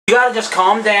You gotta just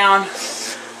calm down.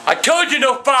 I told you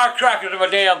no firecrackers in my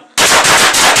damn...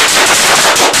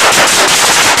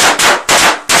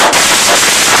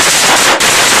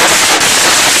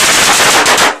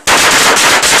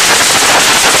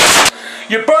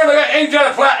 You burn like an angel out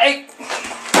of flat. Hey.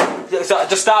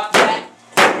 Just stop that.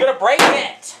 You're gonna break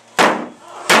it.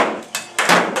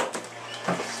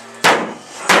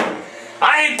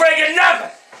 I ain't breaking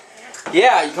nothing.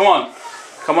 Yeah, come on.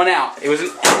 Come on out. It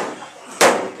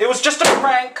was just a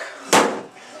prank.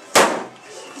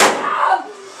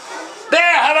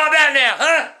 There, how about that now,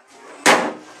 huh?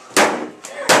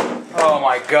 Oh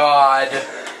my god.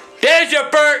 There's your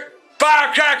burnt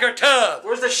firecracker tub.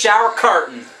 Where's the shower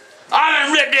curtain? I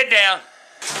done ripped it down.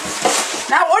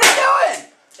 Now what are you doing?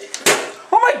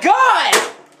 Oh my god!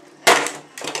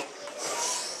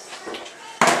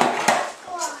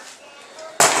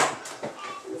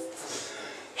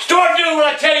 Start doing what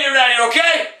I tell you around here,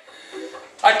 okay?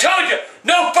 I told you,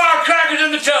 no firecrackers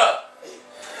in the tub.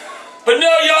 But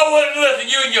no, y'all wouldn't listen,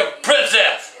 you and your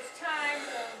princess. It's time.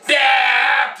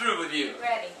 Yeah, I'm through with you.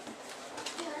 Ready.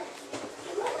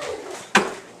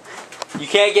 You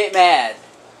can't get mad.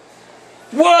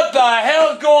 What the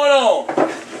hell's going on?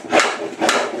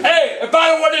 Hey, if I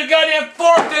don't want this goddamn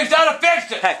fork fixed, I'd have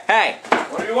fixed it. Hey.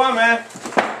 What do you want, man?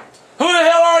 Who the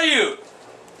hell are you?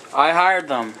 I hired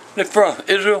them. They're from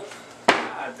Israel.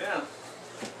 God damn.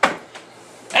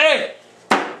 Hey,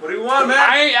 What do you want, man?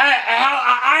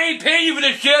 I ain't paying you for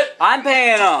this shit. I'm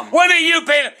paying them. What do you mean you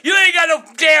paying them? You ain't got no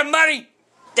damn money.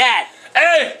 Dad,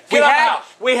 Hey, get out of the house.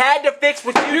 we had to fix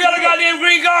what you You got a did. goddamn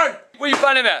green card. Where you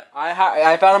find him at?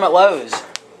 I found them at Lowe's.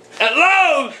 At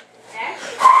Lowe's?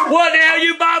 What the hell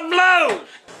you buy from Lowe's?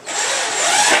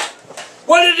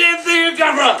 Where did them things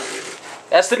come from?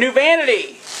 That's the new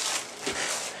vanity.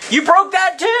 You broke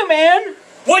that too, man.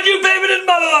 What'd you pay for this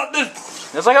mother?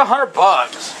 This? It's like $100.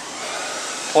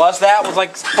 Plus that was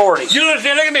like 40. You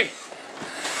listen, look at me.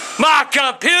 My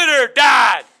computer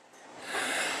died.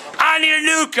 I need a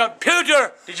new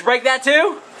computer. Did you break that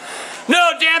too?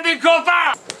 No damn thing called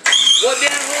fire. What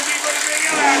damn thing you gonna bring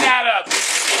your hand out of?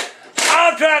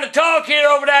 I'm trying to talk here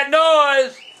over that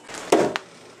noise.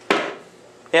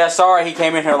 Yeah, sorry he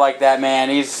came in here like that, man.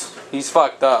 He's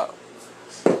fucked up.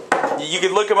 You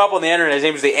could look him up on the internet. His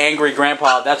name is the Angry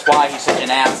Grandpa. That's why he's such an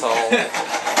asshole.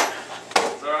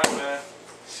 It's alright, man.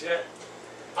 Shit.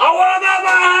 I want him out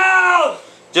my house.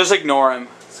 Just ignore him.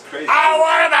 It's crazy. I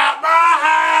want him out my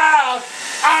house.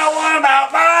 I want him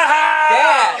out my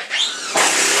house.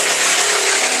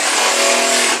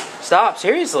 Dad! Stop,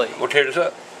 seriously. We'll tear this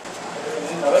up.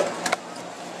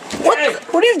 What? Hey.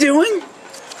 What are you doing?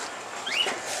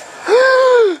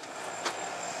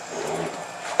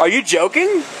 Are you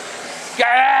joking?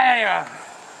 Yeah.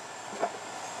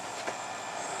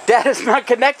 Dad is not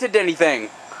connected to anything.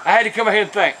 I had to come here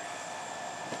and think.